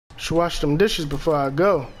Should wash them dishes before I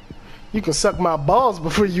go. You can suck my balls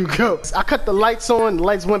before you go. I cut the lights on, the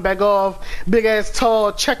lights went back off. Big ass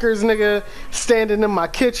tall checkers nigga standing in my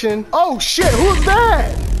kitchen. Oh shit, who's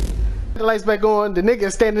that? The lights back on, the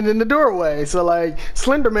nigga standing in the doorway. So like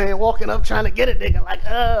Slender Man walking up trying to get a nigga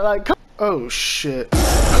like come. Oh shit.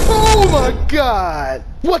 Oh my god.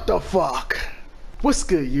 What the fuck? What's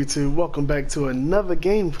good, YouTube? Welcome back to another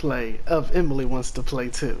gameplay of Emily Wants to Play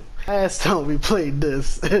Too. Last time we played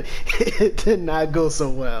this, it did not go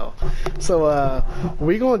so well. So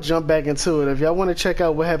we're gonna jump back into it. If y'all want to check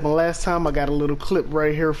out what happened last time, I got a little clip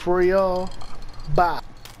right here for y'all. Bye.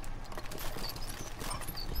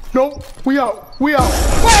 Nope, we out. We out.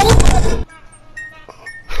 Oh!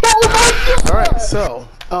 Alright, so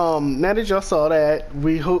now that y'all saw that,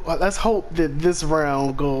 let's hope that this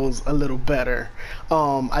round goes a little better.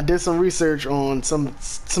 I did some research on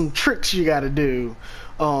some tricks you gotta do.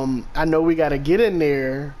 I know we gotta get in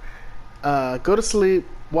there, go to sleep,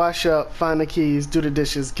 wash up, find the keys, do the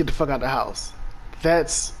dishes, get the fuck out the house.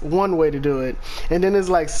 That's one way to do it. And then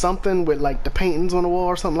there's like something with like the paintings on the wall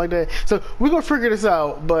or something like that. So we're gonna figure this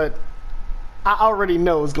out, but I already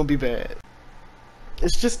know it's gonna be bad.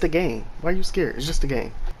 It's just a game. Why are you scared? It's just a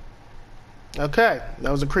game. Okay,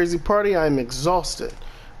 that was a crazy party. I'm exhausted.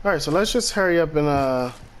 Alright, so let's just hurry up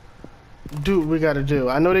and do what we gotta do.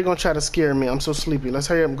 I know they're gonna try to scare me. I'm so sleepy. Let's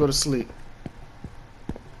hurry up and go to sleep.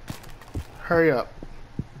 Hurry up.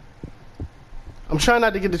 I'm trying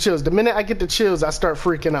not to get the chills. The minute I get the chills, I start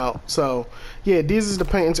freaking out. So, yeah, these is the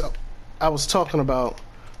paintings I was talking about.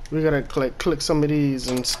 We gotta click some of these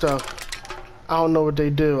and stuff. I don't know what they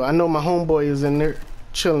do. I know my homeboy is in there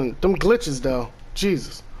chilling. Them glitches, though.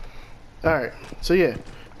 Jesus. Alright, so yeah.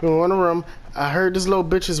 We go in the room. I heard this little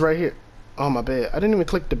bitch is right here. Oh, my bed. I didn't even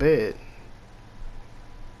click the bed.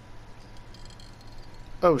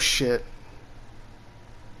 Oh, shit.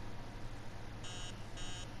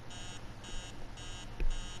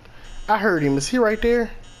 I heard him. Is he right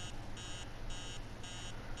there?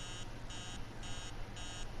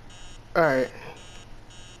 Alright.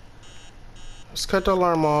 Let's cut the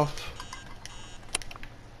alarm off.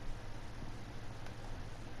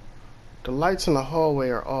 The lights in the hallway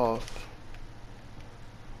are off.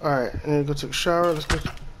 Alright, I need to go take a shower.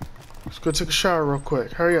 Let's go take a shower real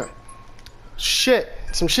quick. Hurry up. Shit.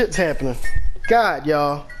 Some shit's happening. God,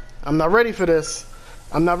 y'all. I'm not ready for this.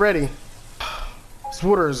 I'm not ready. This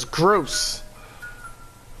water is gross.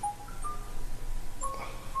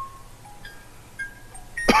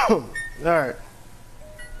 Alright.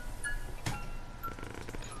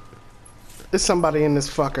 There's somebody in this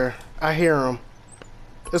fucker. I hear him.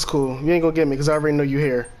 It's cool. You ain't gonna get me because I already know you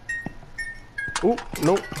here. Oop,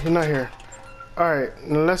 nope, you're not here. Alright,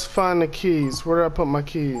 now let's find the keys. Where did I put my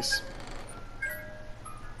keys?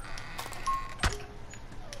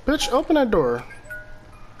 Bitch, open that door.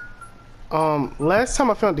 Last time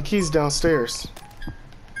I found the keys downstairs.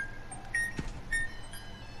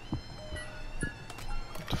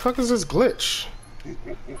 What the fuck is this glitch?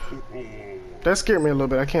 That scared me a little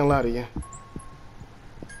bit, I can't lie to you.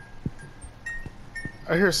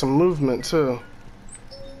 I hear some movement too.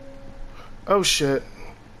 Oh shit.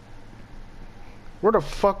 Where the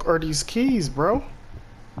fuck are these keys, bro?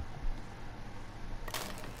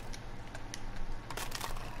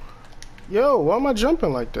 Yo, why am I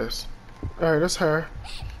jumping like this? Alright, that's her.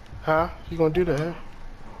 Huh? You gonna do that?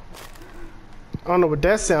 I don't know what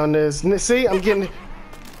that sound is. See, I'm getting...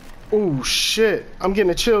 Ooh, shit. I'm getting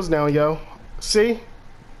the chills now, yo. See?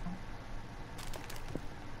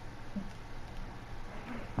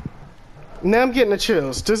 Now I'm getting the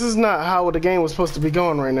chills. This is not how the game was supposed to be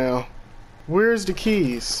going right now. Where's the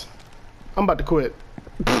keys? I'm about to quit.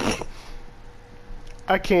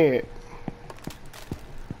 I can't.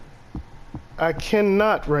 I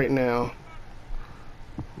cannot right now.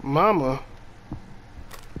 Mama.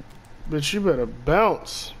 Bitch, you better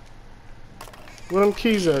bounce. Where them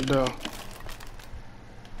keys at, though?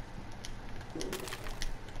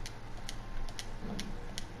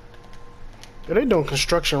 Yeah, they doing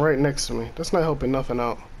construction right next to me. That's not helping nothing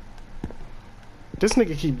out. This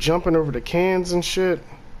nigga keep jumping over the cans and shit.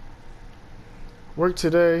 Work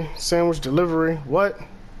today. Sandwich delivery. What?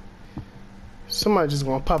 Somebody just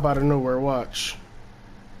gonna pop out of nowhere. Watch.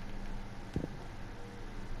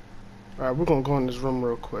 Alright, we're gonna go in this room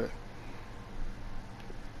real quick.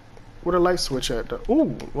 Where the light switch at, though?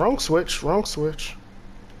 Ooh, wrong switch. Wrong switch.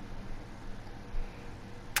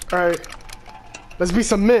 Alright. Let's be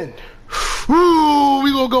some men. Ooh,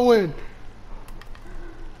 we gonna go in.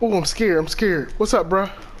 Ooh, I'm scared. I'm scared. What's up, bruh?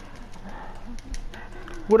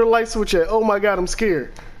 Where the light switch at? Oh my god, I'm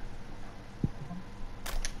scared.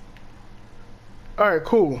 Alright,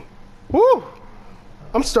 cool. Woo!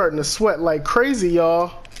 I'm starting to sweat like crazy,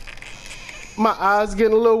 y'all. My eyes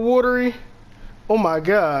getting a little watery. Oh my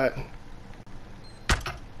god.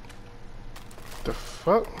 The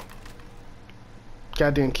fuck?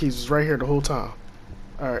 Goddamn keys was right here the whole time.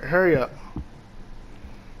 Alright, hurry up.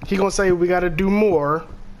 He gonna say we gotta do more.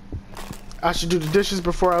 I should do the dishes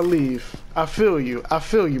before I leave. I feel you,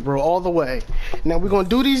 bro, all the way. Now we're gonna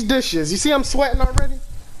do these dishes. You see I'm sweating already?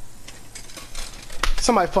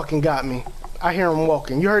 Somebody fucking got me. I hear him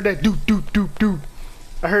walking. You heard that? Doop, doop, doop, doop.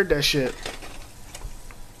 I heard that shit.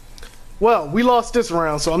 Well, we lost this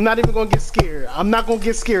round, so I'm not even gonna get scared. I'm not gonna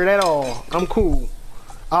get scared at all. I'm cool.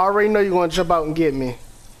 I already know you're gonna jump out and get me.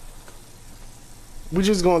 We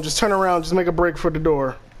just gonna turn around, just make a break for the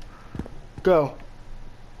door. Go.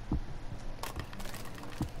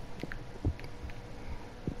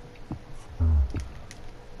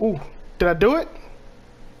 Ooh, did I do it?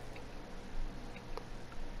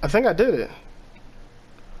 I think I did it.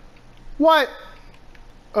 What?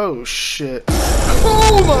 Oh shit.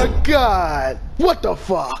 Oh my god! What the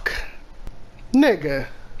fuck? Nigga.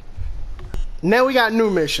 Now we got new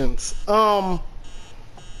missions. The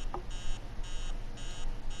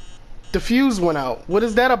fuse went out. What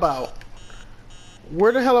is that about?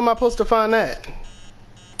 Where the hell am I supposed to find that?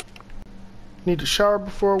 Need to shower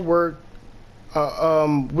before work.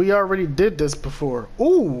 We already did this before.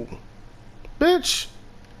 Ooh. Bitch.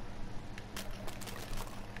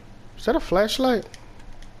 Is that a flashlight?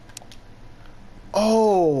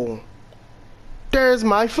 Oh. There's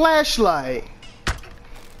my flashlight.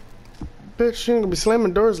 Bitch, you ain't gonna be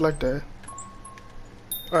slamming doors like that.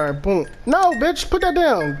 Alright, boom. No, bitch, put that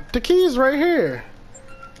down. The key's right here.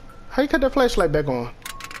 How you cut that flashlight back on?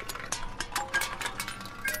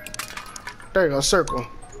 There you go, circle.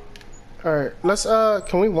 Alright, let's,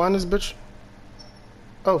 can we wind this bitch?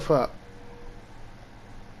 Oh, fuck.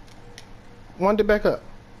 Wind it back up.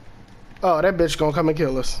 Oh, that bitch gonna come and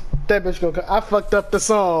kill us. That bitch gonna come. I fucked up the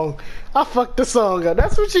song. I fucked the song up.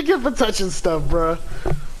 That's what you get for touching stuff, bruh.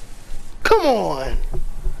 Come on.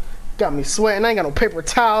 Got me sweating. I ain't got no paper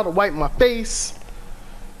towel to wipe my face.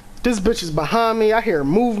 This bitch is behind me. I hear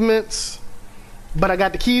movements. But I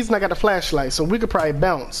got the keys and I got the flashlight, so we could probably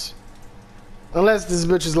bounce. Unless this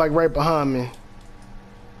bitch is like right behind me.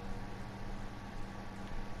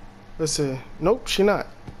 Let's see. Nope, she not.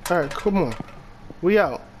 Alright, come on. We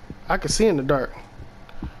out. I can see in the dark.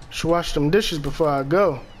 Should wash them dishes before I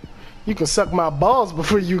go. You can suck my balls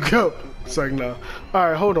before you go. It's like, no.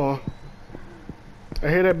 Alright, hold on. I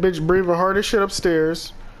hear that bitch breathing hard as shit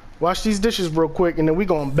upstairs. Wash these dishes real quick and then we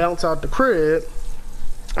gonna bounce out the crib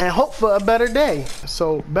and hope for a better day.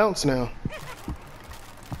 So, bounce now.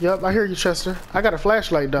 Yup, I hear you, Chester. I got a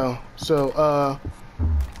flashlight though. So,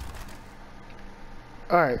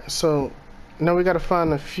 alright, so now we gotta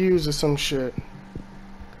find a fuse or some shit.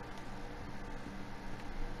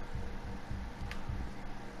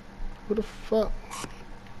 Who the fuck?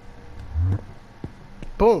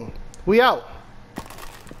 Boom. We out.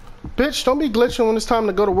 Bitch, don't be glitching when it's time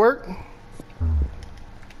to go to work.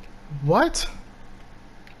 What?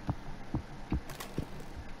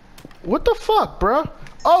 What the fuck, bruh?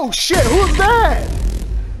 Oh shit, who's that?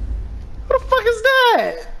 Who the fuck is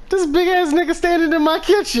that? This big ass nigga standing in my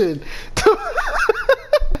kitchen.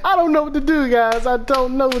 I don't know what to do, guys. I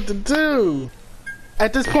don't know what to do.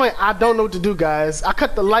 At this point, I don't know what to do, guys. I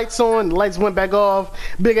cut the lights on, the lights went back off.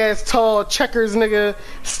 Big ass tall checkers nigga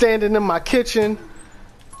standing in my kitchen.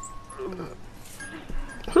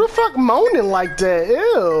 Who the fuck moaning like that?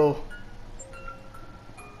 Ew.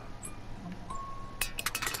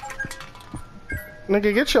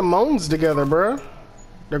 Nigga, get your moans together, bruh.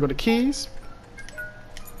 There go the keys.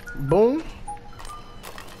 Boom.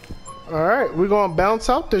 Alright, we're gonna bounce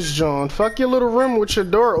out this joint. Fuck your little room with your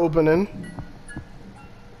door opening.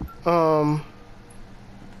 Oh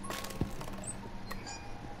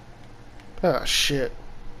shit.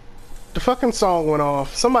 The fucking song went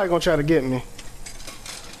off. Somebody gonna try to get me.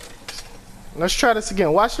 Let's try this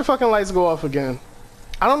again. Watch the fucking lights go off again.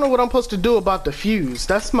 I don't know what I'm supposed to do about the fuse.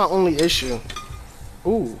 That's my only issue.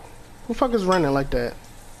 Ooh. Who the fuck is running like that?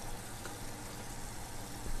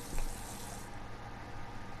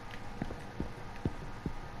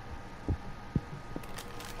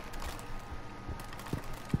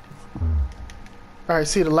 Alright,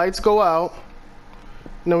 see the lights go out.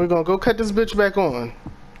 Now we're gonna go cut this bitch back on.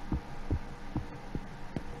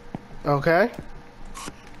 Okay.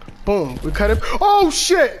 Boom. We cut it. Oh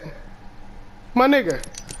shit! My nigga.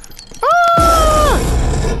 Ah!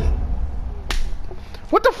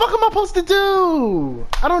 What the fuck am I supposed to do?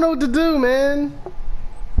 I don't know what to do, man.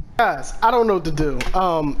 Guys, I don't know what to do.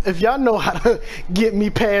 If y'all know how to get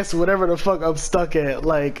me past whatever the fuck I'm stuck at,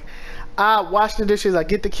 like, I wash the dishes, I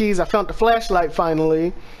get the keys, I found the flashlight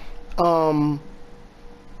finally. What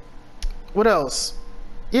else?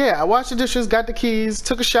 Yeah, I washed the dishes, got the keys,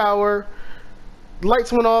 took a shower,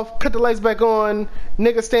 lights went off, cut the lights back on,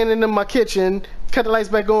 nigga standing in my kitchen, cut the lights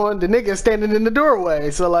back on, the nigga standing in the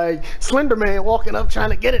doorway. So like Slender Man walking up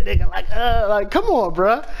trying to get a nigga, like come on,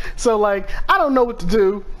 bruh. So like I don't know what to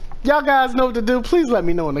do. Y'all guys know what to do. Please let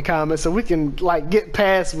me know in the comments so we can like get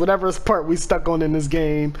past whatever part we stuck on in this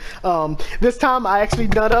game. This time I actually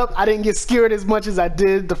nut up. I didn't get scared as much as I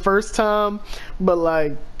did the first time, but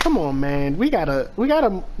like come on, man, we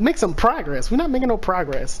gotta make some progress. We're not making no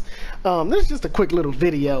progress. This is just a quick little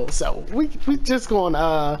video, so we just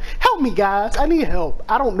gonna help me, guys. I need help.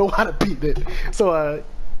 I don't know how to beat it. So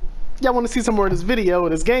y'all want to see some more of this video or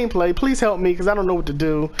this gameplay, please help me because I don't know what to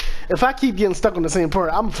do. If I keep getting stuck on the same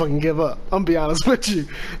part, I'm gonna fucking give up. I'm gonna be honest with you.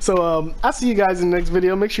 So I'll see you guys in the next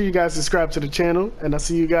video. Make sure you guys subscribe to the channel, and I'll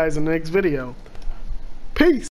see you guys in the next video. Peace.